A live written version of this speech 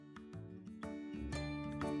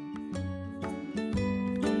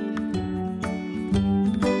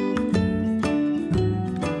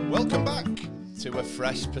to a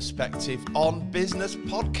Fresh Perspective on Business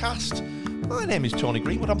podcast. My name is Tony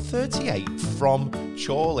Greenwood. I'm 38 from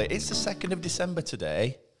Chorley. It's the 2nd of December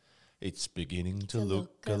today. It's beginning to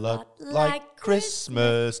look a lot like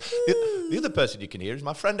Christmas. The other person you can hear is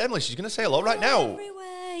my friend Emily. She's going to say hello right now.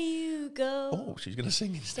 Everywhere you go. Oh, she's going to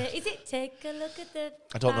sing instead. Is it take a look at the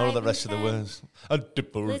I don't know the rest of the words.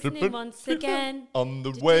 Listening once again. On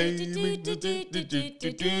the way.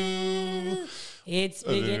 It's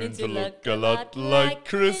beginning to look a lot like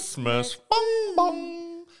Christmas. Bong,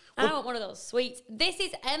 bong. I want one of those sweets. This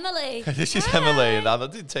is Emily. This is Emily.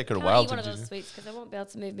 That did take her a while to do. One of those sweets because I won't be able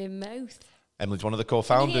to move my mouth. Emily's one of the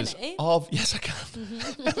co-founders Can you hear me? of... Yes, I can.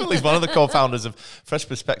 Emily's one of the co-founders of Fresh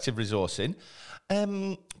Perspective Resourcing.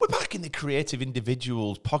 We're back in the Creative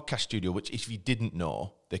Individuals podcast studio, which, if you didn't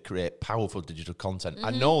know, they create powerful digital content.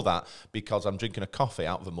 I know that because I'm drinking a coffee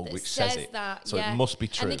out of a mug which says it. That, so yeah. it must be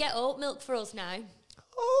true. And they get oat milk for us now.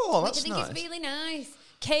 Oh, that's which I think is really nice.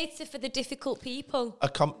 Cater for the difficult people.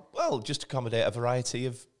 Just accommodate a variety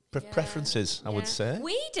of preferences, I would say.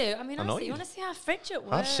 We do. I mean, honestly, you want to see our fridge at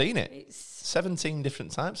work? I've seen it. It's 17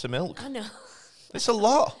 different types of milk. I know. It's a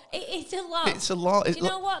lot. It's a lot. It's a lot. Do you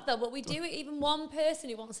know what, though? But we do it. Even one person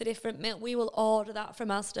who wants a different milk, we will order that from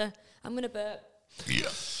Asda. I'm going to burp. Yeah.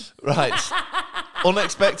 Right.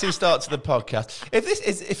 Unexpected start to the podcast.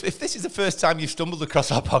 If this is the first time you've stumbled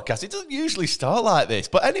across our podcast, it doesn't usually start like this.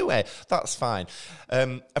 But anyway, that's fine.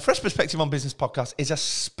 A Fresh Perspective on Business podcast is a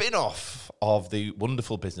spin-off of the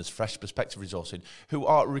wonderful business Fresh Perspective Resourcing, who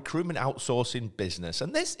are a recruitment outsourcing business.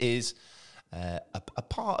 And this is a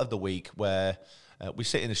part of the week where we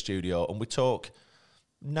sit in the studio and we talk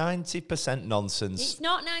 90% nonsense. It's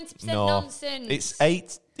not 90% nonsense.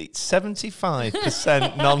 It's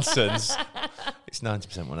 75% nonsense. It's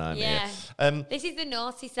 90% when I'm here. This is the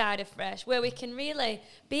naughty side of Fresh, where we can really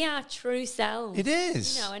be our true selves. It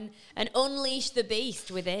is. You know, and unleash the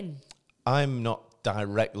beast within. I'm not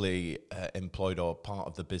directly employed or part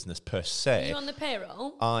of the business per se. Are you on the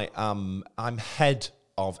payroll? I'm head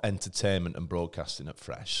of entertainment and broadcasting at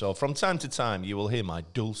Fresh. So from time to time, you will hear my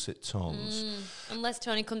dulcet tones. Unless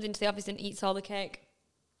Tony comes into the office and eats all the cake.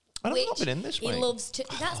 I've not been in this week. He loves to.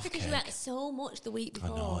 That's because you ate so much the week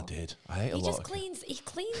before. I know I did. I ate a lot. He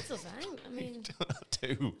cleans us out. I mean, I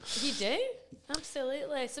do. You do?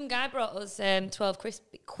 Absolutely. Some guy brought us 12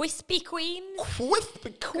 crispy queens.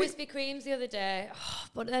 Crispy creams the other day. Oh,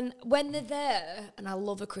 but then when they're there, and I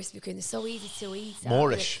love a crispy cream, they're so easy to eat.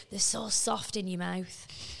 Moorish. They're so soft in your mouth.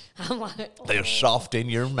 I'm like, they're soft in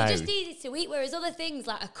your mouth. They're just easy to eat, whereas other things,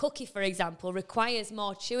 like a cookie, for example, requires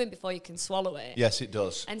more chewing before you can swallow it. Yes, it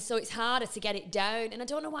does. And so it's harder to get it down. And I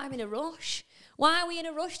don't know why I'm in a rush. Why are we in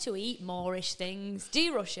a rush to eat Moorish things? Do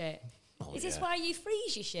you rush it? Is this why you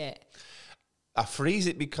freeze your shit? I freeze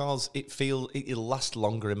it because it'll last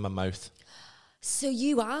longer in my mouth. So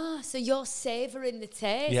you're savouring the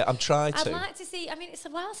taste. Yeah, I'm trying to. I'd like to see, I mean, it's a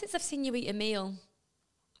while since I've seen you eat a meal.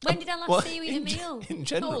 When did I last see you eat a meal? In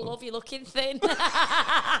general. Oh, love you looking thin.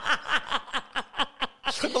 I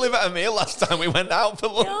couldn't believe I had a meal last time we went out for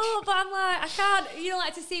lunch. No, but I'm like, I can't, you don't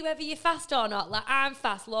like to see whether you're fast or not. Like, I'm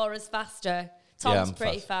fast, Laura's faster. Tom's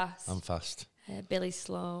pretty fast. I'm fast. Billy's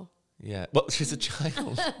slow. Yeah, well, she's a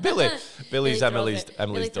child. Billy's Emily's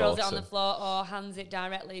Billy throws daughter. it on the floor or hands it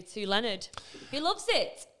directly to Leonard, who loves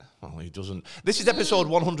it. Well, he doesn't. This is episode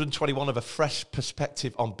 121 of a Fresh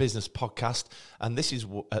Perspective on Business podcast, and this is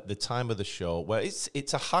at the time of the show where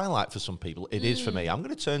it's a highlight for some people. It is for me. I'm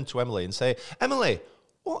going to turn to Emily and say, Emily,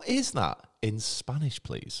 what is that in Spanish,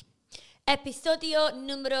 please? Episodio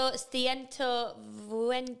número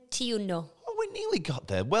 121. Oh, we nearly got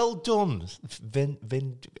there. Well done.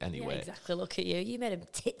 Anyway. Yeah, exactly. Look at you. You made them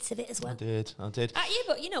tits of it as well. I did. Yeah,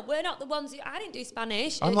 but, we're not the ones who... I didn't do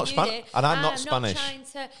Spanish. I'm not Spanish. And I'm not Spanish.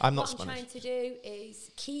 I'm not Spanish. What I'm trying to do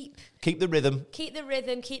is keep the rhythm. Keep the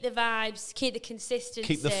rhythm, keep the vibes, keep the consistency.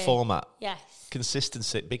 Keep the format. Yes.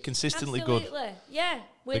 Consistency. Be consistently Absolutely. good. Yeah.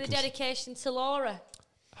 With a dedication to Laura.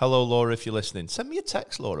 Hello, Laura, if you're listening. Send me a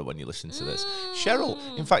text, Laura, when you listen to this.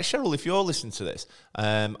 Cheryl, if you're listening to this,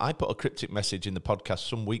 I put a cryptic message in the podcast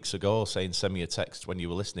some weeks ago saying send me a text when you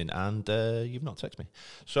were listening, and you've not texted me.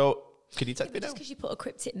 So, can you text me now? Just because you put a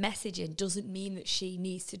cryptic message in doesn't mean that she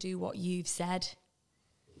needs to do what you've said.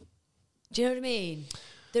 Do you know what I mean?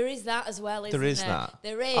 There is that as well, isn't there? There is that.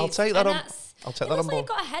 There is. I'll take that on. I'll take that on board. You've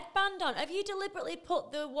got a headband on. Have you deliberately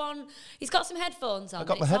put the one... He's got some headphones on. I've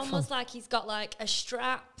got my headphones. It's almost like he's got like a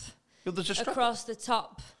strap, there's a strap across the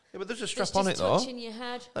top. Yeah, but there's a strap on it, though. Touching your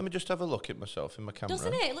head. Let me just have a look at myself in my camera.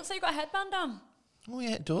 Doesn't it? It looks like you've got a headband on. Oh,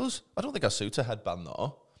 yeah, it does. I don't think I suit a headband,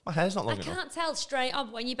 though. My hair's not long enough. I can't tell straight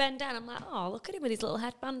on. When you bend down, I'm like, oh, look at him with his little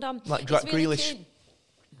headband on. Like Jack Grealish. Cute.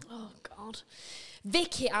 Oh, God.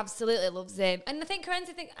 Vicky absolutely loves him. And I think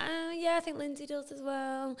Corenza I think Lindsay does as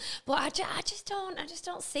well. But I just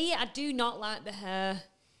don't see it. I do not like the hair.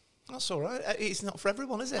 That's all right. It's not for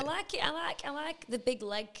everyone, is it? I like it. I like the big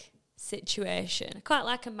leg situation. I quite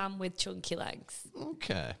like a man with chunky legs.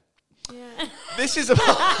 Okay. Yeah. This is about...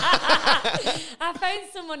 I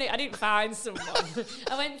found someone. I didn't find someone.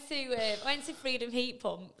 I went to Freedom Heat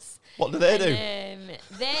Pumps. What do they do?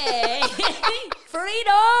 They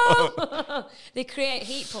freedom. They create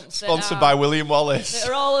heat pumps. Sponsored by William Wallace.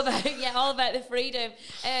 They're all about the freedom.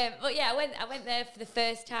 But yeah, I went there for the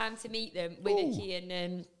first time to meet them with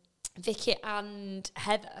Vicky and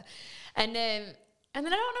Heather, and then I don't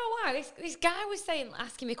know why this guy was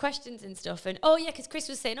asking me questions and stuff, and because Chris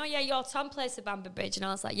was saying, your Tom plays for Bamber Bridge, and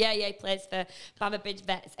I was like, yeah, he plays for Bamber Bridge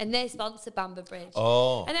Vets, and they sponsor Bamber Bridge.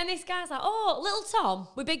 Oh. And then this guy's like, little Tom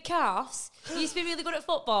with big calves, he used to be really good at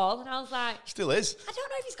football, and I was like, still is. I don't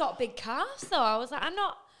know if he's got big calves though. I was like, I'm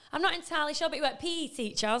not entirely sure, but he went PE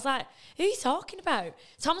teacher. I was like, who are you talking about?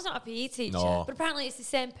 Tom's not a PE teacher, but apparently it's the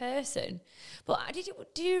same person. But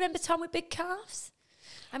do you remember Tom with big calves?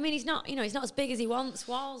 I mean, he's not as big as he once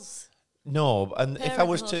was. No, and if I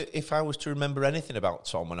was to remember anything about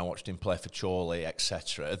Tom when I watched him play for Chorley,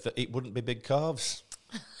 etc., that it wouldn't be big calves.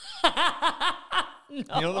 No. You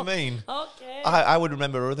know what I mean? Okay. I would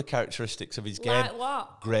remember other characteristics of his game. Like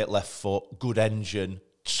what? Great left foot, good engine,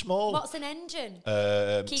 small. What's an engine?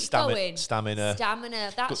 Keep going. Stamina.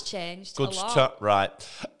 That's changed good a lot. Right.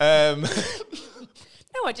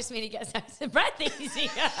 No, I just mean he gets out of breath easy.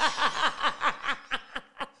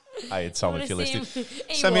 Hi, Tom, if you're listening.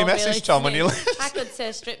 Send me a message, Tom, when you listen. I could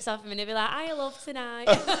tear strips off him and he'd be like, I love tonight.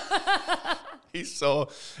 He's so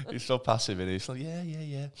passive, and he's like,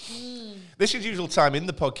 yeah. This is usual time in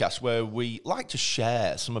the podcast where we like to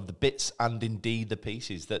share some of the bits and indeed the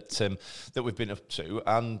pieces that we've been up to,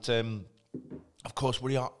 and of course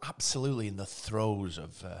we are absolutely in the throes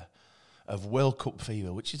of World Cup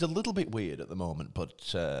fever, which is a little bit weird at the moment,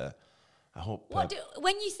 but I hope.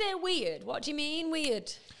 When you say weird, what do you mean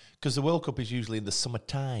weird? Because the World Cup is usually in the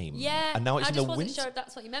summertime. Yeah. And now it's in the winter. I just wasn't sure if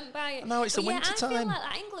that's what you meant by it. Now it's the winter time. I feel like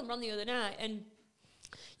that England won the other night, and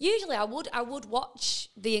usually I would watch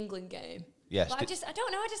the England game. Yes. But I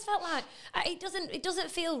don't know. I just felt like it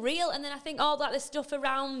doesn't feel real. And then I think all the stuff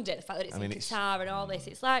around it, the fact that it's in Qatar and all this,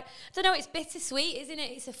 it's like, I don't know, it's bittersweet, isn't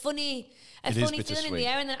it? It's a funny feeling in the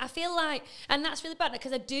air. And then I feel like, and that's really bad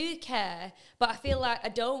because I do care, but I feel like I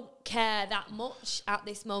don't care that much at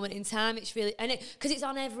this moment in time. It's really, and because it's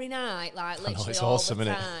on every night, like literally all the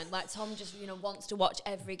time. Like Tom just wants to watch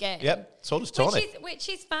every game. Yep. So does Tony. Which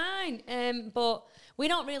is fine. But we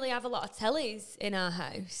don't really have a lot of tellies in our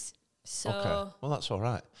house. So okay. Well, that's all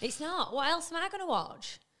right. It's not. What else am I going to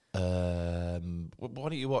watch? What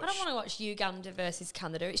do you watch? I don't want to watch Uganda versus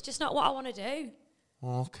Canada. It's just not what I want to do.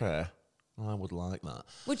 Okay. I would like that.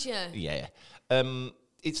 Would you? Yeah.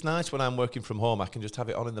 It's nice when I'm working from home. I can just have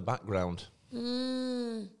it on in the background.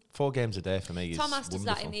 4 games a day for me. Tom asked us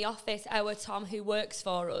that in the office. Our Tom, who works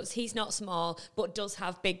for us, he's not small, but does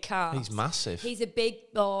have big calves. He's massive. He's a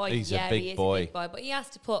big boy. He is a big boy. But he has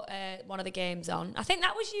to put one of the games on. I think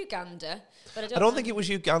that was Uganda. But I don't think it was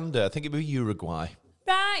Uganda. I think it was Uruguay.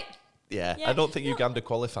 Right. Yeah. I don't think Uganda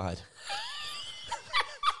qualified.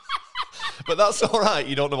 But that's all right.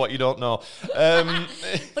 You don't know what you don't know.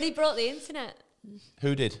 But he brought the internet.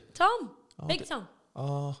 Who did? Tom. Big Tom.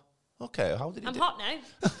 Oh. Okay, how did he I'm hot now.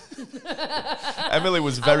 Emily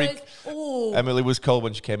was Emily was cold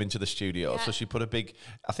when she came into the studio, so she put a big.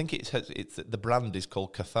 I think it's the brand is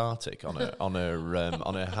called Cathartic on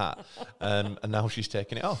her hat, and now she's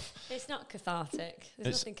taking it off. It's not cathartic.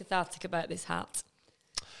 There's nothing cathartic about this hat.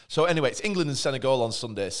 So anyway, it's England and Senegal on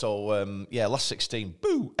Sunday. So last 16,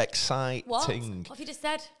 boo, exciting. What have you just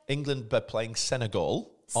said? England playing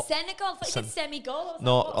Senegal. Senegal. I thought you said semi-goal.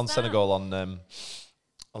 No, on Senegal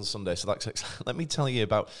on Sunday, so that's exciting. Let me tell you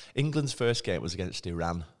about England's first game was against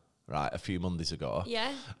Iran, right, a few Mondays ago.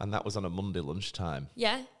 Yeah. And that was on a Monday lunchtime.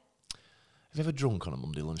 Yeah. Have you ever drunk on a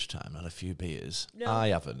Monday lunchtime, had a few beers? No. I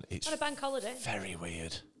haven't. It's on a bank holiday. Very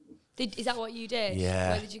weird. Is that what you did?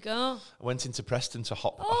 Yeah. Where did you go? I went into Preston to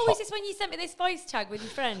hop. Is this when you sent me this voice tag with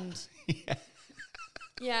your friend? Yeah.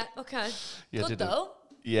 Yeah, okay. Yeah, good though.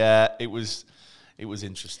 Yeah, it was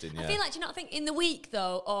interesting, yeah. I feel like, do you not think in the week,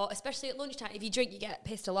 though, or especially at lunchtime, if you drink, you get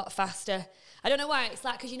pissed a lot faster. I don't know why. It's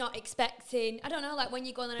like because you're not expecting... I don't know, like when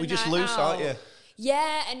you go on a night out... We're just loose, aren't you?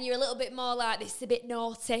 Yeah, and you're a little bit more like, this is a bit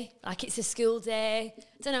naughty. Like it's a school day.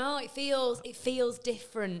 I don't know, it feels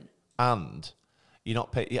different. And you're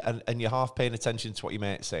not and you're half paying attention to what your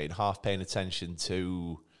mate's saying, half paying attention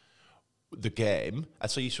to the game, and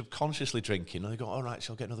so you're subconsciously drinking, and they go, all right,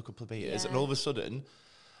 so I'll get another couple of beers, and all of a sudden,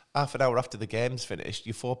 half an hour after the game's finished,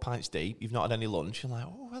 you're 4 pints deep, you've not had any lunch, you're like,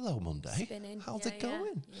 oh, hello, Monday. Spinning. How's it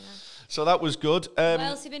going? Yeah. So that was good. What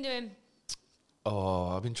else have you been doing?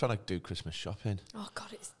 Oh, I've been trying to do Christmas shopping. Oh, God,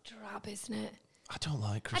 it's drab, isn't it? I don't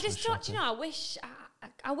like Christmas shopping. I just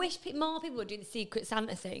don't, I wish more people would do the Secret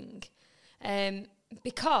Santa thing.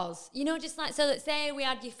 Because, just like, so let's say we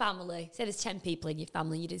had your family, say there's 10 people in your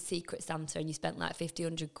family, you did Secret Santa and you spent like 50,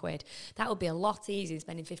 100 quid. That would be a lot easier than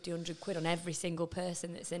spending 50, 100 quid on every single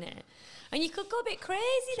person that's in it. And you could go a bit crazy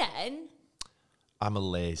then. I'm a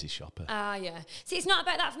lazy shopper. Yeah. See, it's not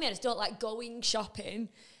about that for me. I just don't like going shopping.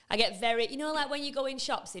 I get very, like when you go in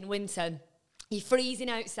shops in winter, you're freezing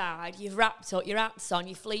outside, you've wrapped up, your hat's on,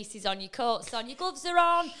 your fleeces on, your coat's on, your gloves are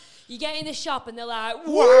on. You get in the shop and they're like,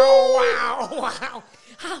 wow,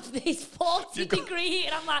 have this 40 degree heat.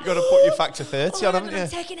 And I'm like, you've got to put your factor 30 on, haven't you? I'm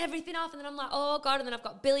taking everything off. And then I'm like, oh, God. And then I've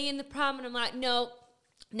got Billy in the pram. And I'm like, no,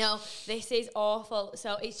 this is awful.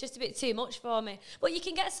 So it's just a bit too much for me. But you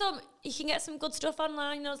can get some good stuff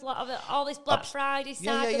online. There's a lot of it, all this Black Friday,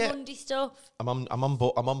 Cyber Monday stuff. I'm on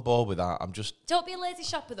board with that. Don't be a lazy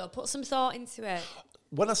shopper, though. Put some thought into it.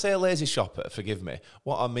 When I say a lazy shopper, forgive me,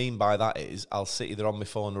 what I mean by that is I'll sit either on my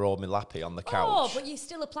phone or on my lappy on the couch. Oh, but you're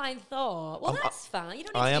still applying thought. Well, that's fine. You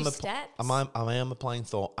don't need to do steps. I am applying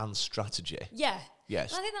thought and strategy. Yeah.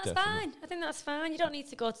 Yes, well, I think that's fine. I think that's fine. You don't need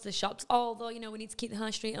to go to the shops, although, we need to keep the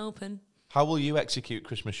high street open. How will you execute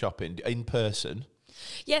Christmas shopping? In person?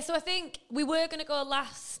 Yeah, so I think we were going to go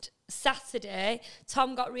last Saturday.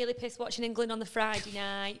 Tom got really pissed watching England on the Friday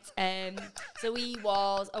night. So he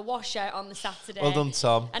was a washout on the Saturday. Well done,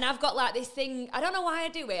 Tom. And I've got like this thing, I don't know why I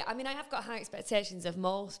do it. I mean, I have got high expectations of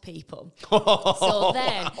most people. So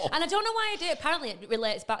then, and I don't know why I do it. Apparently it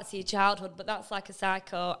relates back to your childhood, but that's like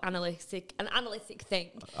an analytic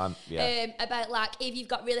thing. About like, if you've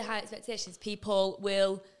got really high expectations, people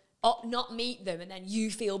will not meet them and then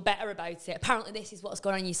you feel better about it. Apparently this is what's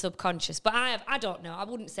going on in your subconscious. But I don't know. I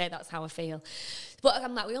wouldn't say that's how I feel. But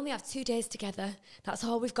I'm like, we only have 2 days together. That's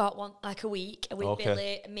all we've got, a week with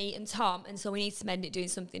Billy, me and Tom. And so we need to spend it doing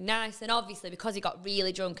something nice. And obviously because he got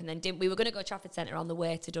really drunk and then we were going to go to Trafford Centre on the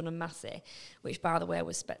way to Dunham Massey, which by the way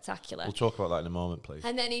was spectacular. We'll talk about that in a moment, please.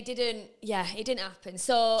 And then it didn't happen.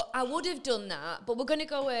 So I would have done that. But we're going to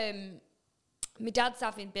go... my dad's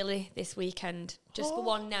having Billy this weekend, just for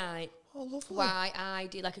one night. Oh, lovely. Why I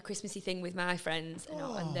do like a Christmassy thing with my friends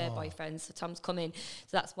and their boyfriends. So Tom's coming.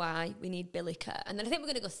 So that's why we need Billica. And then I think we're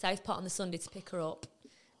going to go to Southport on the Sunday to pick her up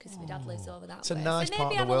because my dad lives over that way. It's a nice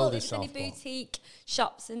part of the world, is Southport. Any boutique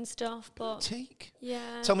shops and stuff. But boutique?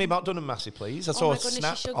 Yeah. Tell me about Dunham Massey, please. I saw a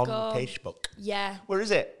snap on Facebook. Yeah. Where is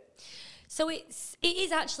it? So it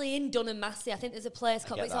is actually in Dunham Massey. I think there's a place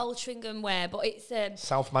called, it's Altrincham Way, but it's...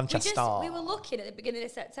 South Manchester. We were looking at the beginning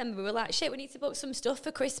of September, we were like, shit, we need to book some stuff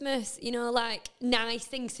for Christmas, like nice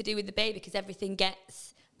things to do with the baby because everything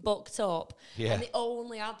gets booked up. Yeah. And they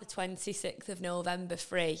only had the 26th of November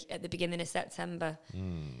free at the beginning of September.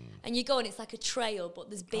 And you go and it's like a trail, but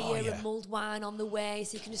there's beer and mulled wine on the way,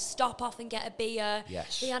 so you can just stop off and get a beer.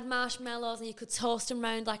 Yes. They had marshmallows and you could toast them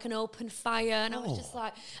round like an open fire. And I was just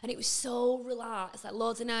like, and it was so relaxed, like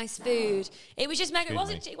loads of nice food. It was just mega. It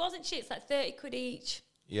wasn't cheap. It's like 30 quid each.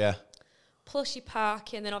 Yeah. Plus your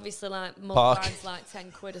parking, and then obviously like mulled wine's like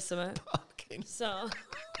 10 quid or something. Parking. So...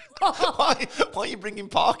 why are you bringing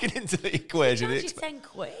parking into the equation? It charge you 10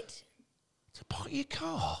 quid. To park your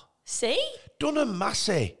car. See? Dunham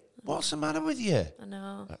Massey. What's the matter with you? I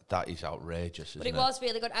know. That is outrageous, isn't it? But it was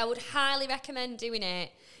really good. I would highly recommend doing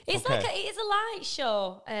it. It's it is a light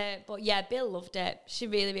show. But yeah, Bill loved it. She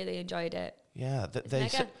really, really enjoyed it. Yeah, they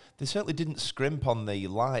certainly didn't scrimp on the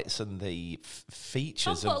lights and the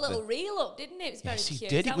features. Tom put a little reel up, didn't it? It was very cute. Yes, he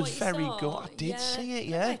did. It was very good. I did see it,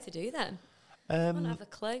 yeah. I to do them. I don't have a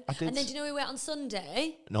clue. And then do you know we went on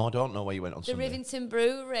Sunday? No, I don't know where you went on Sunday. The Rivington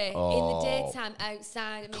Brewery in the daytime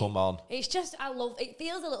outside. I mean, come on. It's just, it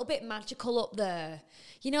feels a little bit magical up there.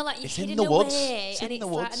 Like you're hidden in the woods. away. It's and in the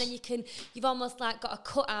it's woods. And then you've almost like got a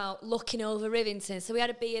cutout looking over Rivington. So we had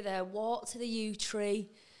a beer there, walked to the yew tree.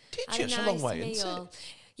 Did you? It's a long way, isn't it?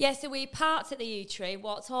 Yeah, so we parked at the yew tree,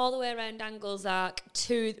 walked all the way around Angles Arc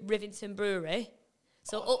to Rivington Brewery.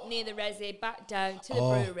 So up near the Resi, back down to the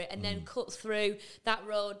brewery, and then cut through that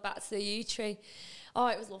road back to the yew tree. Oh,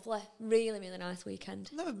 it was lovely. Really, really nice weekend.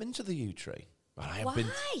 I've never been to the yew tree. Why?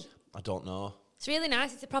 I don't know. It's really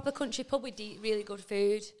nice. It's a proper country pub with really good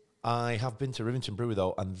food. I have been to Rivington Brewery,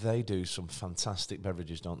 though, and they do some fantastic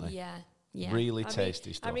beverages, don't they? Yeah. Really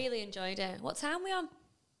tasty stuff. I really enjoyed it. What time are we on?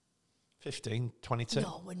 15, 22.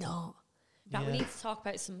 No, we're not. Right, we need to talk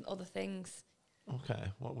about some other things. Okay,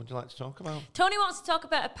 what would you like to talk about? Tony wants to talk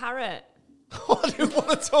about a parrot. I do want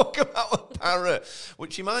to talk about a parrot,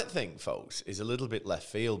 which you might think, folks, is a little bit left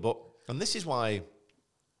field, and this is why.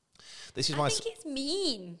 I think it's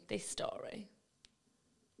mean, this story.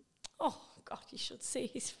 Oh God, you should see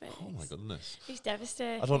his face. Oh my goodness, he's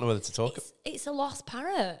devastated. I don't know whether to talk. It's a lost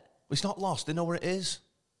parrot. It's not lost. They know where it is.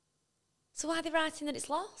 So why are they writing that it's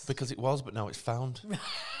lost? Because it was, but now it's found.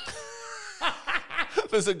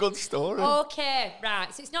 There's a good story. Okay,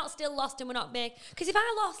 right. So it's not still lost and we're not making... Because if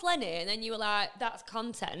I lost Lenny and then you were like, that's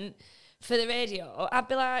content for the radio, I'd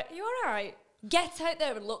be like, you all right? Get out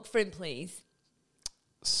there and look for him, please.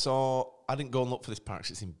 So I didn't go and look for this parrot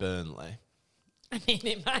 'cause it's in Burnley. I mean,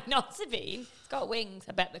 it might not have been. It's got wings.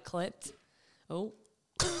 I bet they're clipped. Oh.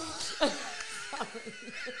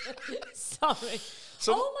 Sorry.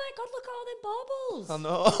 Oh my God, look at all them baubles. I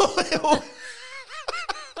know.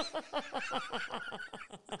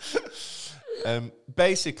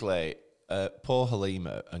 Basically, poor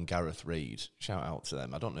Halima and Gareth Reid, shout out to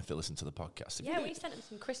them. I don't know if they listen to the podcast. Yeah, we sent them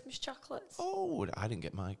some Christmas chocolates. Oh, I didn't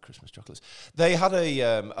get my Christmas chocolates. They had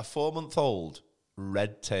a 4-month-old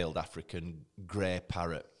red-tailed African grey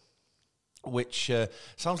parrot, which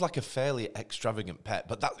sounds like a fairly extravagant pet,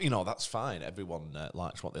 but that's fine. Everyone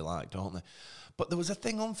likes what they like, don't they? But there was a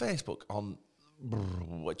thing on Facebook on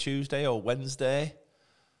Tuesday or Wednesday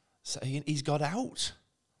saying he's got out.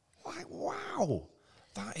 Like, wow.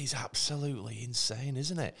 That is absolutely insane,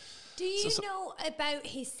 isn't it? Do you know about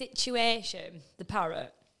his situation, the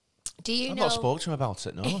parrot? Do you know? I've not spoken to him about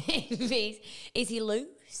it, no. Is he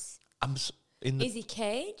loose? Is he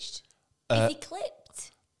caged? Is he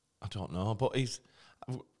clipped? I don't know, but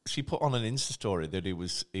she put on an Insta story that he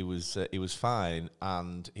was fine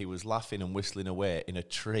and he was laughing and whistling away in a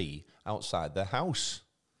tree outside their house.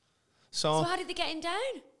 So how did they get him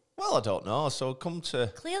down? Well, I don't know. So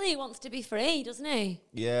clearly he wants to be free, doesn't he?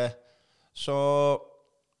 Yeah. So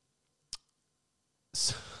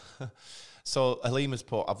Halima's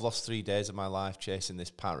put, I've lost 3 days of my life chasing this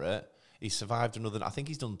parrot. He's survived I think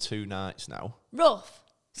he's done 2 nights now. Rough.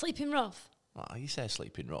 Sleeping rough. Well, you say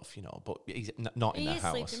sleeping rough, but he's not in the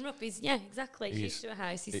house. He is sleeping rough. Yeah, exactly. He's used to a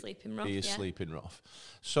house. He's sleeping rough. He is sleeping rough.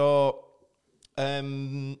 So,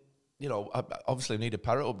 obviously we need a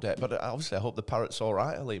parrot update, but obviously I hope the parrot's all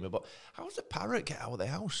right, Halima. But how does the parrot get out of the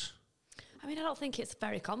house? I mean, I don't think it's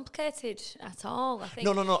very complicated at all. I think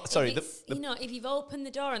No. Sorry. If you've opened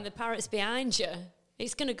the door and the parrot's behind you,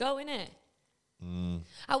 it's going to go, innit?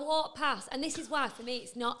 I walked past, and this is why for me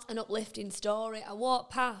it's not an uplifting story. I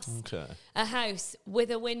walked past a house with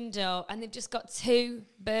a window, and they've just got 2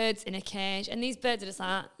 birds in a cage, and these birds are just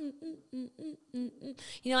like,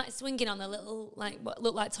 like swinging on their little, what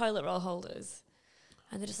look like toilet roll holders,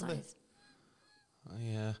 and they're just like,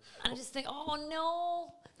 yeah. And I just think, oh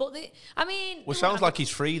no, but well, sounds like he's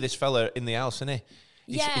free. This fella in the house, isn't he?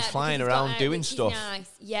 He's flying around doing stuff. Nice.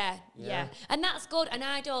 Yeah. And that's good. And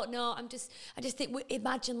I don't know. I just think,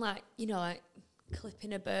 imagine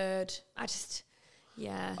clipping a bird. I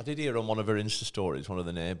did hear on one of her Insta stories, one of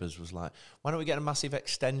the neighbours was like, why don't we get a massive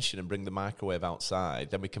extension and bring the microwave outside?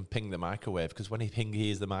 Then we can ping the microwave, because when he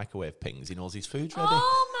hears the microwave pings, he knows his food's ready.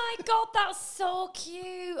 Oh my God, that's so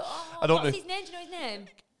cute. Oh, I don't know. His name? Do you know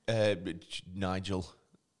his name? Nigel.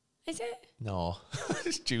 Is it? No,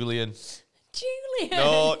 it's Julian. Julian?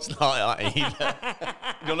 No, it's not that either.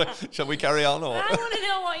 Shall we carry on? Or? I want to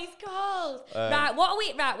know what he's called. Right, what are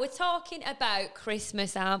we... Right, we're talking about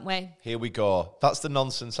Christmas, aren't we? Here we go. That's the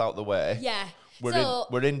nonsense out the way. Yeah. We're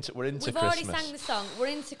into Christmas. We've already sang the song. We're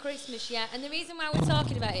into Christmas, yeah. And the reason why we're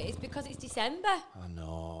talking about it is because it's December. I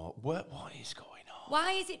know. What is going on?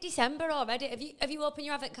 Why is it December already? Have you opened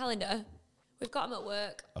your advent calendar? We've got them at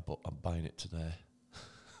work. I'm buying it today.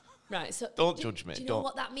 Right, so... Don't judge me. Do you know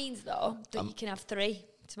what that means, though? That you can have 3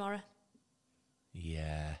 tomorrow?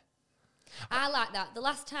 Yeah. I like that.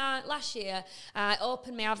 Last year, I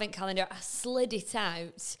opened my advent calendar, I slid it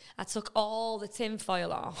out, I took all the tin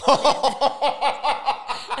foil off.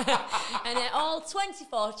 And then all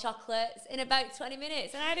 24 chocolates in about 20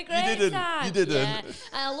 minutes. And I had a great time. You didn't. Yeah. And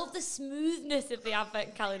I love the smoothness of the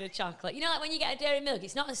advent calendar chocolate. You know, like when you get a dairy milk,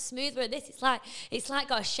 it's not as smooth as this. It's like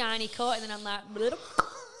got a shiny coat, and then I'm like...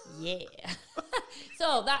 Yeah.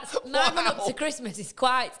 So that's my run up to Christmas is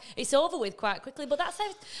it's over with quite quickly, but that's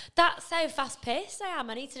how fast paced I am.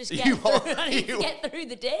 I need to just get through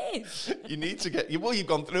the days. You need to you've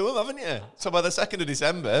gone through them, haven't you? So by the 2nd of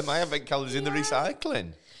December, my advent calendar's in the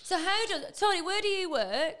recycling. So Tony, where do you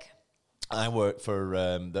work? I work for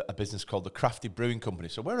a business called the Crafty Brewing Company.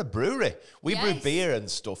 So we're a brewery. We brew beer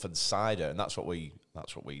and stuff and cider, and that's what we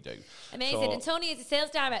That's what we do. Amazing. So, and Tony is a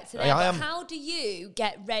sales director there. But how do you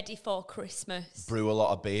get ready for Christmas? Brew a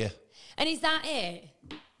lot of beer. And is that it?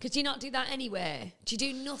 Because do you not do that anyway? Do you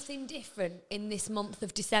do nothing different in this month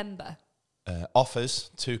of December?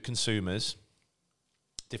 Offers to consumers.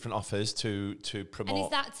 Different offers to promote. And is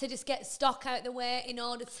that to just get stock out the way in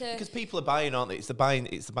order to... Because people are buying, aren't they? It's the buying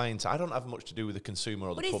side. I don't have much to do with the consumer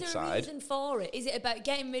or the pub side. But is there a reason for it? Is it about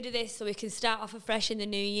getting rid of this so we can start off afresh in the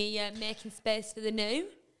new year, making space for the new?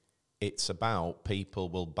 It's about people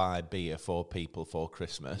will buy beer for people for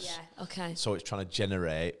Christmas. Yeah, okay. So it's trying to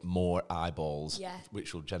generate more eyeballs, yeah,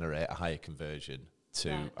 which will generate a higher conversion.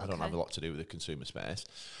 I don't have a lot to do with the consumer space,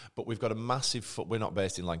 but we've got a massive we're not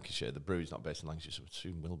based in Lancashire. The brewery's not based in Lancashire, so it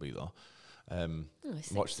soon will be though.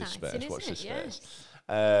 Watch this space.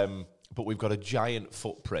 But we've got a giant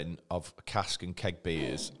footprint of cask and keg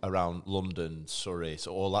beers around London, Surrey,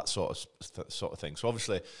 so all that sort of thing. So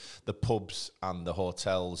obviously, the pubs and the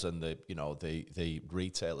hotels and the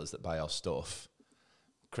retailers that buy our stuff,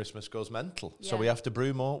 Christmas goes mental. Yeah. So we have to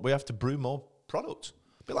brew more. We have to brew more product.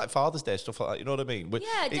 A bit like Father's Day, stuff like that, you know what I mean? We're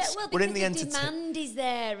in the demand is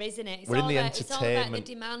there, isn't it? We're in the entertainment. It's all about the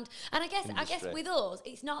demand. And I guess with us,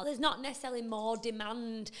 there's not necessarily more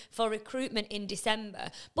demand for recruitment in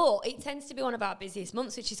December, but it tends to be one of our busiest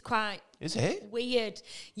months, which is quite... Is it? Weird.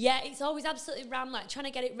 Yeah, it's always absolutely rammed, like trying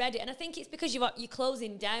to get it ready. And I think it's because you're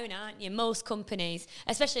closing down, aren't you? Most companies,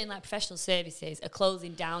 especially in like professional services, are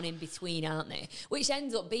closing down in between, aren't they? Which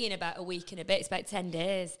ends up being about a week and a bit. It's about 10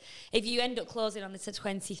 days. If you end up closing on the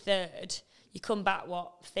 23rd, you come back,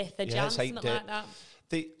 5th of Jan, something like that.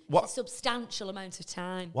 It's a substantial amount of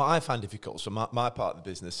time. What I find difficult, so my part of the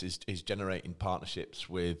business is generating partnerships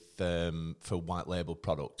with for white label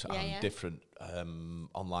product and different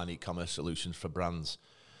online e-commerce solutions for brands.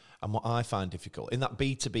 And what I find difficult in that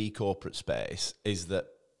B2B corporate space is that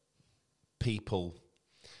people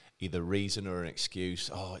either reason or an excuse.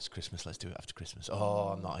 Oh, it's Christmas. Let's do it after Christmas.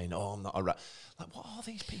 Oh, I'm not in. Oh, I'm not around. Like, what are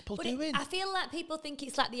these people doing? I feel like people think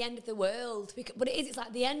it's like the end of the world, but it is. It's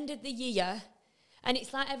like the end of the year. And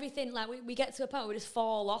it's like everything, like we get to a point where we just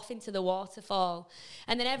fall off into the waterfall.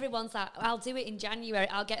 And then everyone's like, I'll do it in January.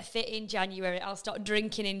 I'll get fit in January. I'll stop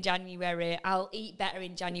drinking in January. I'll eat better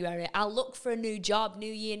in January. I'll look for a new job,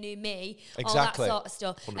 new year, new me. Exactly. All that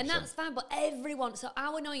sort of stuff. 100%. And that's fine, but everyone, so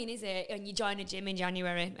how annoying is it when you join a gym in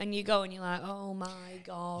January and you go and you're like, oh my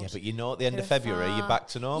God. Yeah, but at the end of February, you're back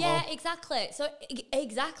to normal. Yeah, exactly. So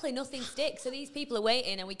exactly, nothing sticks. So these people are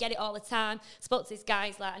waiting and we get it all the time. Spoke to this guy,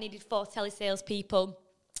 he's like, I needed 4 telesales people.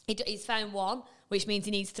 He's found 1, which means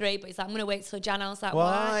he needs 3, but he's like, I'm going to wait till Jan. I was like,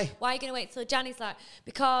 why? Why are you going to wait till Jan? He's like,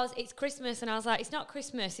 because it's Christmas. And I was like, it's not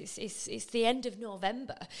Christmas. It's the end of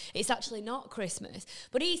November. It's actually not Christmas.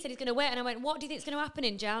 But he said he's going to wait. And I went, what do you think is going to happen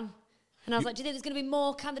in Jan? And I was like, do you think there's going to be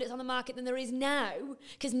more candidates on the market than there is now?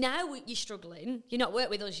 Because now you're struggling. You're not worked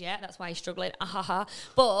with us yet. That's why you're struggling.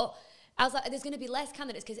 But... I was like, there's going to be less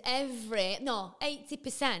candidates because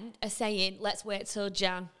 80% are saying, let's wait till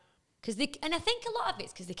Jan. And I think a lot of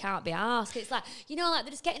it's because they can't be asked. It's like, they're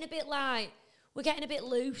just getting a bit like, we're getting a bit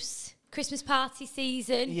loose. Christmas party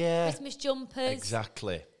season, Christmas jumpers.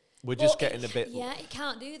 Exactly. We're just getting a bit... Yeah, it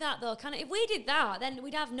can't do that though, can it? If we did that, then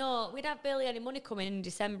we'd have barely any money coming in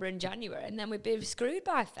December and January, and then we'd be screwed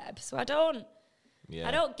by Feb. So I don't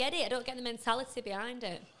get it. I don't get the mentality behind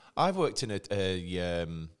it. I've worked in and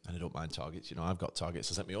I don't mind targets. I've got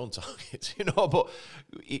targets. I set my own targets. But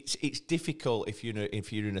it's difficult if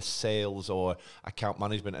you're in a sales or account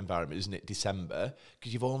management environment, isn't it? December,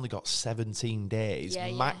 because you've only got 17 days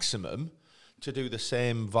maximum to do the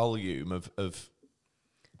same volume of work.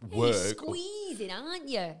 You're squeezing, aren't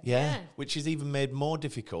you? Yeah, which is even made more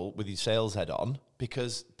difficult with your sales head on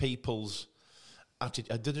because people's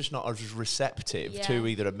attitude, they're just not as receptive to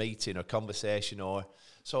either a meeting or conversation or.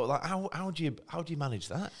 So, like, how do you manage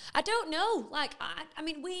that? I don't know. Like, I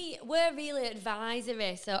mean, we're really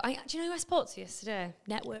advisory. So, do you know who I spoke to yesterday?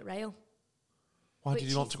 Network Rail. Why did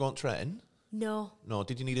you want to go on train? No.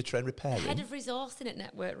 Did you need a train repairing? Head of resourcing at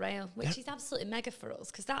Network Rail, which is absolutely mega for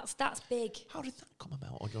us because that's big. How did that come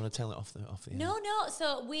about? Or do you want to tell it off the No.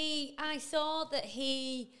 So I saw that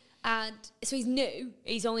so he's new.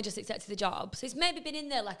 He's only just accepted the job. So he's maybe been in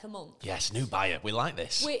there like a month. Yes, new buyer. We like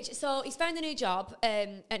this. So he's found a new job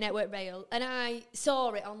at Network Rail, and I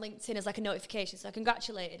saw it on LinkedIn as like a notification. So I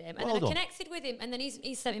congratulated him, and then I connected with him, and then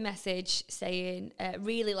he sent me a message saying,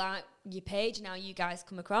 "Really like your page now. You guys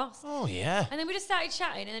come across." Oh yeah. And then we just started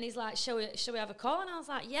chatting, and then he's like, "Shall we have a call?" And I was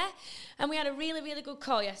like, "Yeah." And we had a really, really good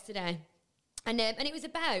call yesterday. And it was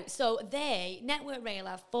about, so Network Rail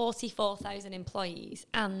have 44,000 employees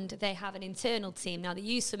and they have an internal team. Now, they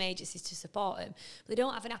use some agencies to support them, but they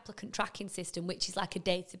don't have an applicant tracking system, which is like a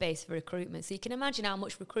database for recruitment. So you can imagine how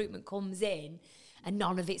much recruitment comes in and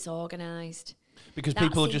none of it's organised. Because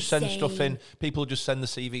people just send stuff in. People just send the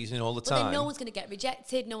CVs in all the time. But then no one's going to get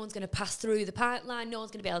rejected. No one's going to pass through the pipeline. No one's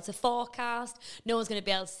going to be able to forecast. No one's going to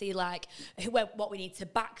be able to see like what we need to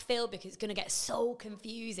backfill, because it's going to get so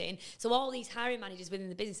confusing. So all these hiring managers within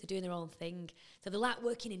the business are doing their own thing. So they're like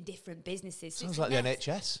working in different businesses. Sounds like the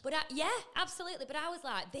NHS. But yeah, absolutely. But I was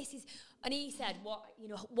like, this is, and he said,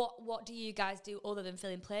 what do you guys do other than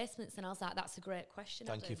filling placements? And I was like, that's a great question.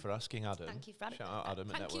 Thank you for asking, Adam. Thank you for Adam. Shout out Adam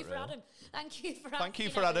at Thank you for Adam. Thank you for Thank you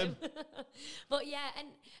for Adam. But yeah,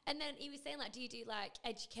 and then he was saying like, do you do like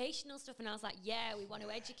educational stuff? And I was like, yeah, we want to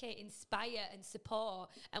educate, inspire, and support,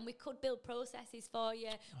 and we could build processes for you.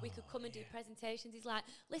 We could come and do presentations. He's like,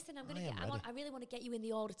 listen, I really want to get you in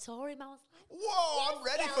the auditorium. I was like, whoa, I'm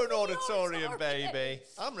ready for an auditorium, baby.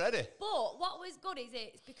 I'm ready. But what was good is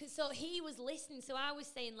it's because so he was listening. So I was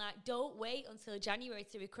saying like, don't wait until January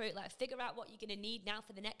to recruit. Like, figure out what you're going to need now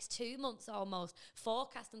for the next 2 months almost.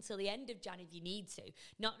 Forecast until the end of January if you need to,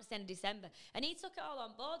 not just end of December. And he took it all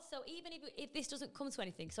on board. So even if this doesn't come to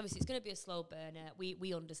anything, because obviously it's going to be a slow burner.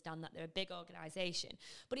 We understand that they're a big organisation,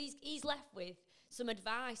 but he's left with some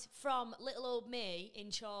advice from little old me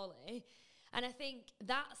in Chorley. And I think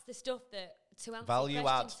that's the stuff that, to answer the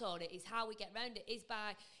question, Tony, is how we get around it, is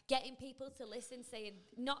by getting people to listen, saying,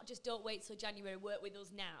 not just don't wait till January, work with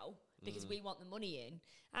us now, because we want the money in.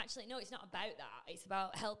 Actually, no, it's not about that. It's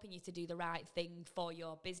about helping you to do the right thing for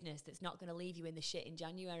your business that's not going to leave you in the shit in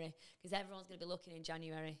January, because everyone's going to be looking in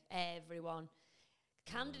January. Everyone.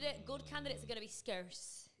 Good candidates are going to be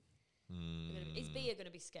scarce. Is beer going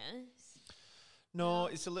to be scarce? No,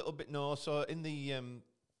 it's a little bit, no. So in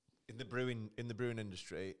the brewing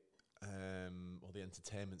industry, or the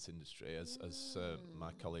entertainment industry, as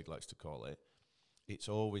my colleague likes to call it, it's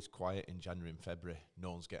always quiet in January and February.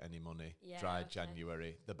 No one's getting any money. Dry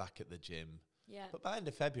January. They're back at the gym. Yeah. But by the end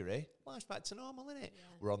of February, life's back to normal, isn't it? Yeah.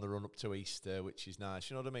 We're on the run up to Easter, which is nice.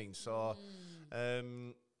 You know what I mean? So,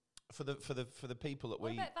 for the people that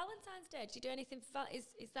what about Valentine's Day? Do you do anything for is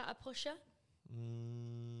that a pusher?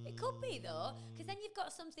 It could be though, because then you've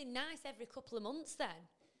got something nice every couple of months then.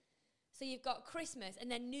 So you've got Christmas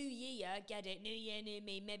and then New Year, get it? New Year, new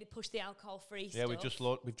me. Maybe push the alcohol-free stuff. Yeah, we've just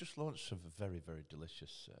launched a very, very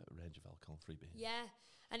delicious range of alcohol-free beers. Yeah,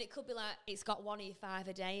 and it could be like it's got 1E5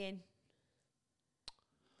 a day in.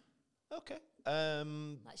 Okay.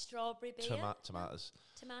 Like strawberry beer. Tomatoes.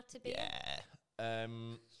 Tomato beer. Yeah.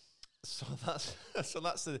 So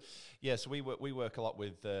that's the So we work a lot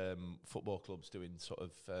with football clubs doing sort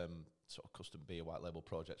of custom beer white label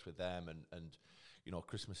projects with them, and you know,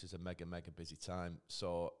 Christmas is a mega busy time,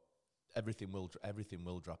 so everything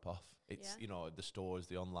will drop off. It's you know, the stores,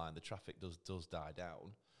 the online, the traffic does die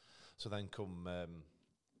down. So then come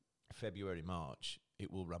February, March,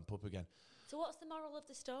 it will ramp up again. So what's the moral of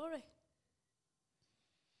the story?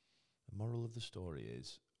 The moral of the story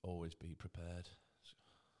is always be prepared.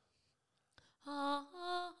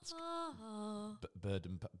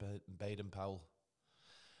 Baden-Powell.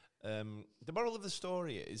 The moral of the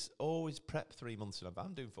story is always prep 3 months in advance.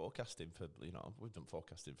 I'm doing forecasting for, you know, we've done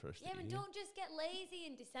forecasting for us. Yeah, and don't just get lazy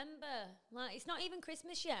in December. Like, it's not even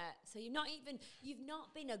Christmas yet, so you've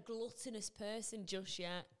not been a gluttonous person just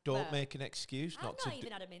yet. Don't make an excuse not to. I've not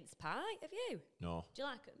even had a mince pie. Have you? No. Do you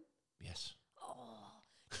like them? Yes. Oh,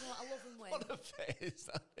 do you know what I love them with? What a face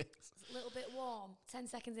that is. It's a little bit warm. 10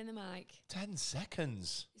 seconds in the mic. 10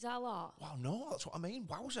 seconds? Is that a lot? Wow, no, that's what I mean.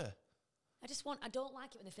 Wowzer. I don't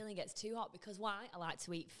like it when the filling gets too hot, because why? I like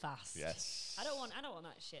to eat fast. Yes. I don't want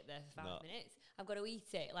that shit there for 5 minutes. I've got to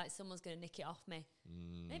eat it like someone's going to nick it off me.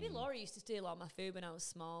 Maybe Laura used to steal all my food when I was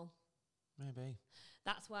small. Maybe.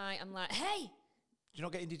 That's why I'm like, hey. Do you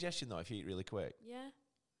not get indigestion though if you eat really quick? Yeah.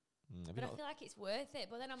 But I feel like it's worth it.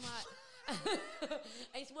 But then I'm like,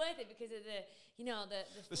 it's worth it because of the, you know,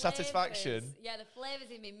 the satisfaction. Yeah, the flavours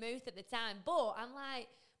in my mouth at the time. But I'm like,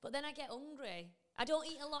 but then I get hungry. I don't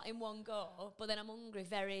eat a lot in one go, but then I'm hungry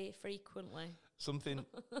very frequently.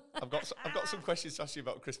 I've got some questions to ask you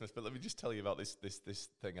about Christmas, but let me just tell you about this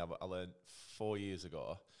thing I learned 4 years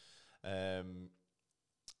ago. I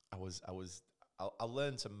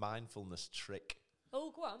learned a mindfulness trick.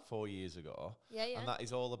 Oh, go on. 4 years ago. Yeah. And that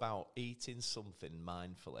is all about eating something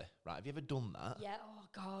mindfully. Right, have you ever done that? Yeah, oh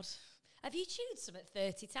God. Have you chewed something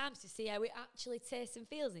 30 times to see how it actually tastes and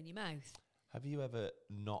feels in your mouth? Have you ever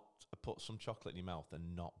not put some chocolate in your mouth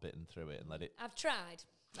and not bitten through it and let it... I've tried.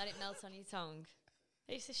 Let it melt on your tongue.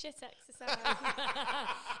 It's a shit exercise.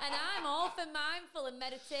 And I'm all for mindful and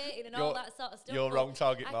meditating and all that sort of stuff. You're wrong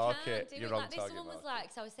target market. I can't do you're it wrong like this. target Someone was market.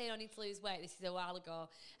 like, so I was saying I need to lose weight. This is a while ago.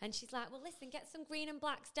 And she's like, well, listen, get some green and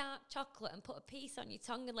black dark chocolate and put a piece on your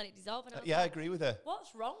tongue and let it dissolve. And I agree with her.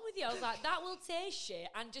 What's wrong with you? I was like, that will taste shit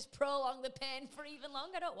and just prolong the pain for even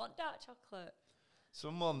longer. I don't want dark chocolate.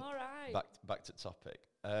 Someone, all right. back to topic.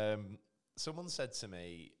 Someone said to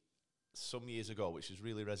me some years ago, which has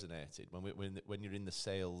really resonated, when you're in the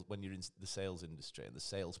sales industry and the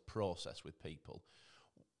sales process with people,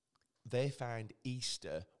 they find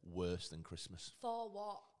Easter worse than Christmas. For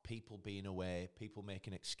what? People being away, people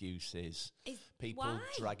making excuses, people why?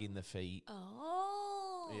 dragging their feet.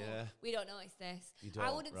 Oh. Yeah. We don't notice this. You don't,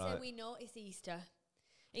 I wouldn't say right. we notice Easter.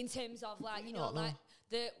 In terms of like,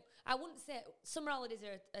 I wouldn't say summer holidays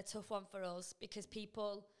are a tough one for us because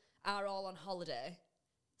people are all on holiday.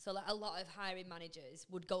 So like a lot of hiring managers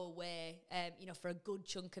would go away, for a good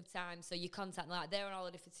chunk of time. So you contact them, like they're on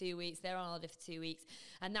holiday for 2 weeks, they're on holiday for 2 weeks.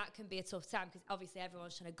 And that can be a tough time because obviously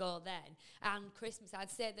everyone's trying to go then. And Christmas, I'd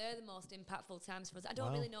say they're the most impactful times for us. I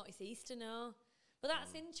don't really notice Easter, no. But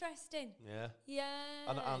that's interesting. Yeah.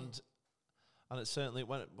 Yeah. And it's certainly,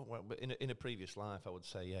 in a previous life, I would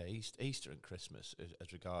say, yeah, Easter and Christmas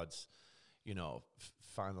as regards,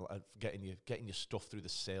 getting your stuff through the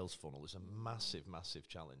sales funnel is a massive, massive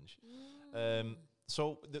challenge.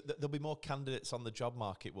 So there'll be more candidates on the job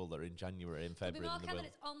market, will there, in January and February? There'll be more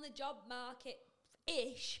candidates on the job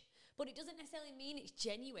market-ish, but it doesn't necessarily mean it's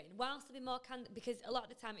genuine. Whilst there'll be more candidates, because a lot of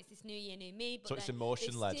the time it's this new year, new me. But so it's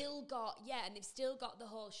emotion-led. And they've still got the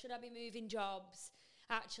whole, should I be moving jobs?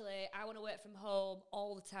 Actually, I want to work from home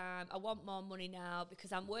all the time. I want more money now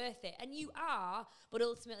because I'm worth it. And you are, but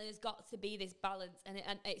ultimately there's got to be this balance, and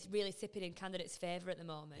it's really tipping in candidates' favour at the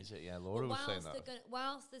moment. Is it? Yeah, Laura was saying that.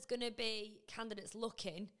 Whilst there's going to be candidates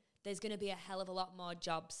looking, there's going to be a hell of a lot more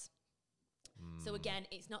jobs. So again,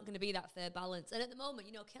 it's not going to be that fair balance. And at the moment,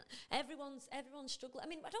 everyone's struggling. I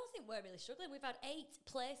mean, I don't think we're really struggling. We've had 8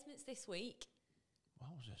 placements this week.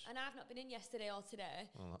 What was this? And I've not been in yesterday or today.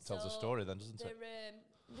 Well, that tells a story then, doesn't it?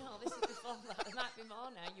 No, this is before that. There might be more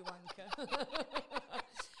now, you wanker.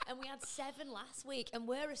 And we had 7 last week, and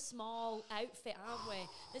we're a small outfit, aren't we?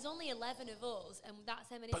 There's only 11 of us, and that's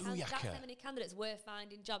how many candidates we're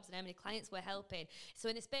finding jobs and how many clients we're helping. So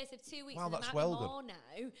in the space of 2 weeks, wow, that's more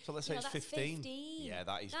now. So let's say it's 15. Yeah,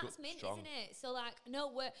 that's mint, strong. Isn't it? So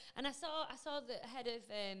and I saw the head of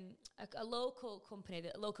a local company,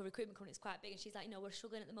 a local recruitment company, it's quite big, and she's like, we're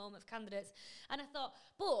struggling at the moment of candidates. And I thought,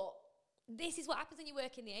 but this is what happens when you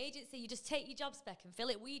work in the agency. You just take your job spec and fill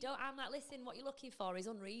it. I'm like, listen, what you're looking for is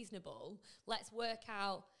unreasonable. Let's work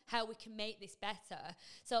out how we can make this better.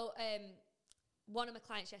 So one of my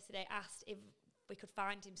clients yesterday asked if we could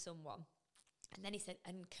find him someone. And then he said,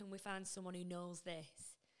 and can we find someone who knows this?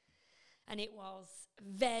 And it was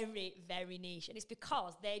very, very niche. And it's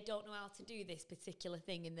because they don't know how to do this particular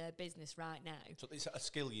thing in their business right now. So it's a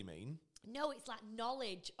skill, you mean? No, it's like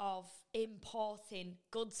knowledge of importing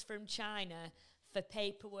goods from China for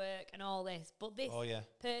paperwork and all this. But this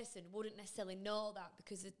person wouldn't necessarily know that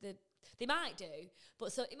because they might do.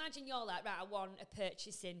 But so imagine you're like, right, I want a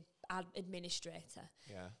purchasing administrator.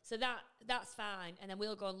 Yeah. So that's fine. And then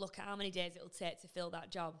we'll go and look at how many days it'll take to fill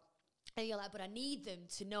that job. And you're like, but I need them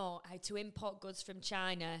to know how to import goods from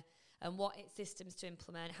China and what systems to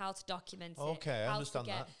implement, how to document it. Okay, I understand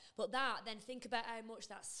that. But then think about how much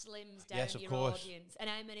that slims down your audience and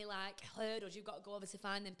how many hurdles you've got to go over to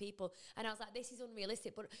find them people. And I was like, this is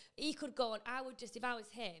unrealistic. But he could go and I would just, if I was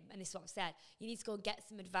him, and this is what I've said, you need to go and get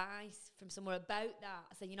some advice from somewhere about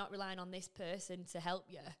that. So you're not relying on this person to help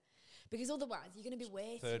you. Because otherwise, you're going to be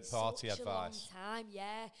waiting such a long time.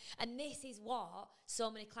 Yeah. And this is what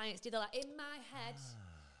so many clients do. They're like, in my head,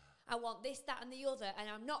 I want this, that, and the other,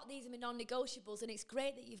 and these are my non-negotiables, and it's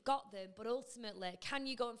great that you've got them, but ultimately, can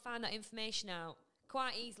you go and find that information out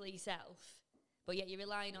quite easily yourself? But yet you're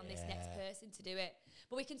relying on this next person to do it.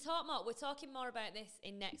 But we can talk more. We're talking more about this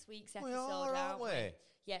in next week's episode, aren't we?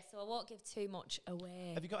 Yeah, so I won't give too much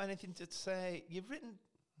away. Have you got anything to say? You've written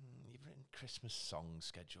Christmas song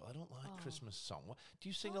schedule. I don't like Christmas song. What, do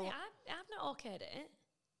you sing a lot? I've not okayed it.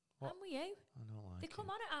 What? I'm with you. I don't like They come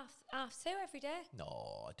on at half 2 every day.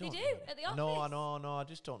 No, I don't. They do, at the office. No, I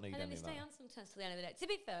just don't need any of that. And then they stay on sometimes till the end of the day. To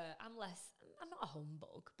be fair, I'm not a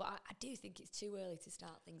humbug, but I do think it's too early to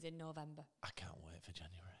start things in November. I can't wait for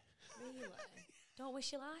January. Really? Don't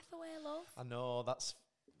wish your life away, love. I know,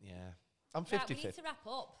 I'm 50-50. Right, we need to wrap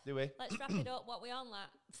up. Do we? Let's wrap it up. What we on,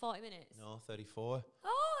 40 minutes? No, 34.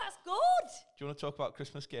 Oh, that's good. Do you want to talk about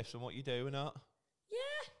Christmas gifts and what you do or not?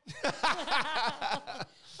 Yeah. I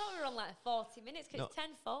thought we were on like 40 minutes because it's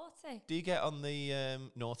 10:40. Do you get on the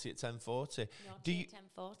naughty at 10:40? Naughty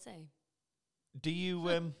at 10:40.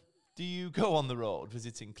 Do you go on the road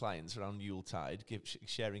visiting clients around Yuletide,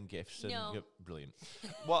 sharing gifts? No. Brilliant.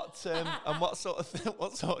 What sort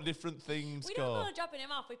of different things We go? don't go dropping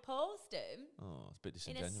him off. We post him Oh, it's a bit in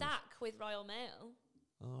disingenuous. a sack with Royal Mail.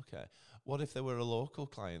 Oh, okay. What if there were a local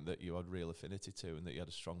client that you had real affinity to and that you had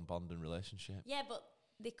a strong bond and relationship? Yeah, but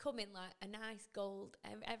they come in like a nice gold.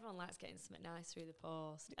 Everyone likes getting something nice through the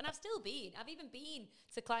post. And I've even been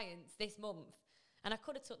to clients this month. And I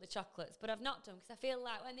could have took the chocolates, but I've not done because I feel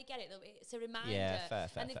like when they get it, it's a reminder. Yeah, fair.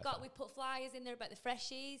 And we put flyers in there about the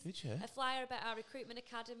freshies. Did you? A flyer about our recruitment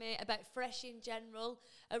academy, about fresh in general.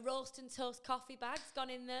 A roast and toast coffee bag's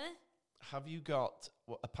gone in there. Have you got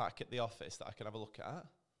a pack at the office that I can have a look at?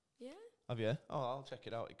 Yeah. Have you? Oh, I'll check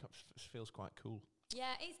it out. It feels quite cool.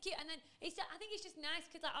 Yeah, it's cute. And then I think it's just nice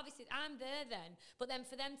because like, obviously I'm there then, but then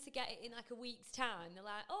for them to get it in like a week's time, they're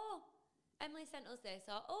like, oh, Emily sent us this,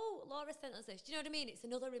 or oh, Laura sent us this. Do you know what I mean? It's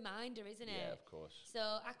another reminder, isn't it? Yeah, of course. So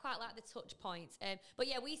I quite like the touch points. But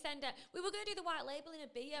yeah, we were going to do the white label in a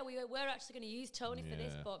beer. We were actually going to use Tony for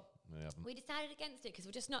this, but we decided against it because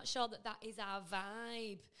we're just not sure that is our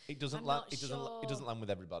vibe. It doesn't land with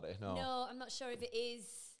everybody. No, I'm not sure if it is.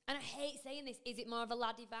 And I hate saying this. Is it more of a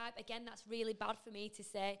laddie vibe? Again, that's really bad for me to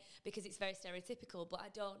say because it's very stereotypical. But I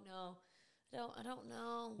don't know. I don't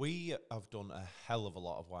know. We have done a hell of a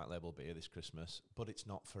lot of white label beer this Christmas, but it's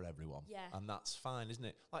not for everyone. Yeah. And that's fine, isn't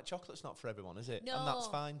it? Like chocolate's not for everyone, is it? No. And that's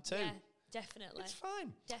fine too. Yeah, definitely. It's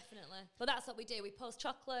fine. Definitely. But that's what we do. We post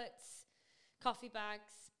chocolates, coffee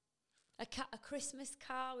bags, a Christmas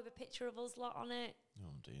car with a picture of us lot on it.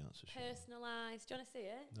 Oh dear, that's a shame. Personalised. Do you want to see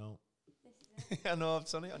it? No. This is it. I know, I've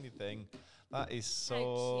seen it on your thing. That is so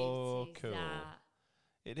How cute cool. is that?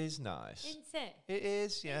 It is nice. Isn't it? It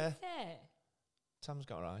is, yeah. Isn't it? Tam's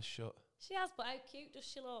got her eyes shut. She has, but how cute does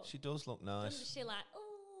she look? She does look nice. Doesn't she like,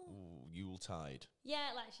 ooh. Yuletide.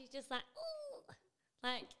 Yeah, like she's just like, ooh.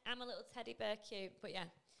 Like, I'm a little teddy bear cute, but yeah.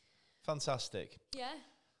 Fantastic. Yeah.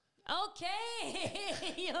 Okay.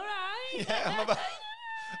 You all right? Yeah,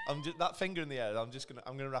 I'm just that finger in the air. I'm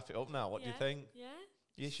gonna wrap it up now. What do you think? Yeah.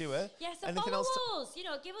 You sure? Yeah, so Anything follow else us.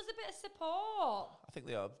 Give us a bit of support. I think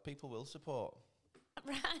they are. People will support.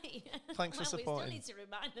 Right. Thanks for supporting. We still need to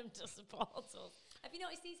remind them to support us. Have you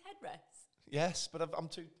noticed these headrests? Yes, but I'm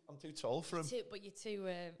too tall for them. But you're too.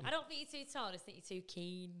 I don't think you're too tall. I just think you're too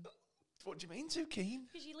keen. What do you mean too keen?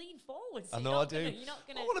 Because you lean forward. So I know I do. You're not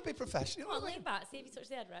gonna. I want to be professional. Come on, lean back. See if you touch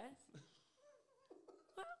the headrest.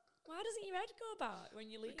 Why doesn't your head go about when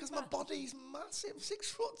you lean? Because my body's massive,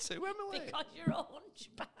 6'2", Emily. Because you're a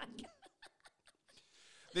hunchback.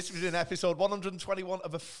 This was in episode 121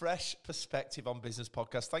 of A Fresh Perspective on Business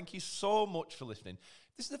podcast. Thank you so much for listening.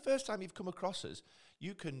 This is the first time you've come across us.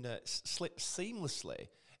 You can slip seamlessly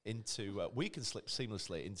into, we can slip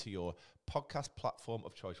seamlessly into your podcast platform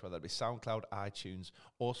of choice, whether it be SoundCloud, iTunes,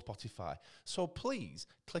 or Spotify. So please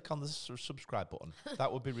click on the subscribe button.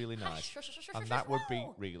 That would be really nice. And that would be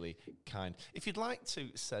really kind. If you'd like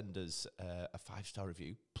to send us a 5-star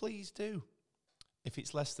review, please do. If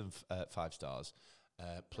it's less than 5 stars,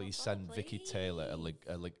 please send Vicky Taylor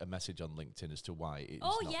a message on LinkedIn as to why it's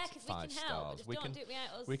not 5 stars. Oh, yeah, because we can help. Just don't do it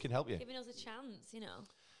without us. We can help you. Giving us a chance,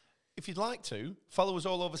 If you'd like to, follow us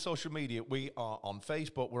all over social media. We are on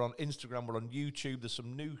Facebook, we're on Instagram, we're on YouTube. There's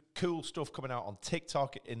some new cool stuff coming out on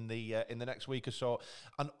TikTok in the next week or so.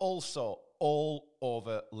 And also all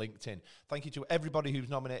over LinkedIn. Thank you to everybody who's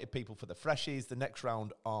nominated people for the Freshies. The next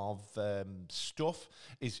round of stuff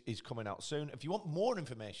is coming out soon. If you want more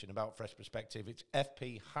information about Fresh Perspective, it's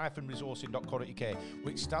fp-resourcing.co.uk,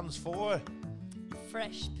 which stands for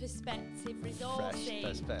Fresh Perspective Resourcing. Fresh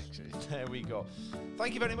Perspective. There we go.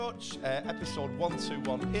 Thank you very much. Episode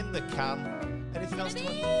 121 in the can. Anything else to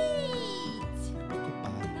add?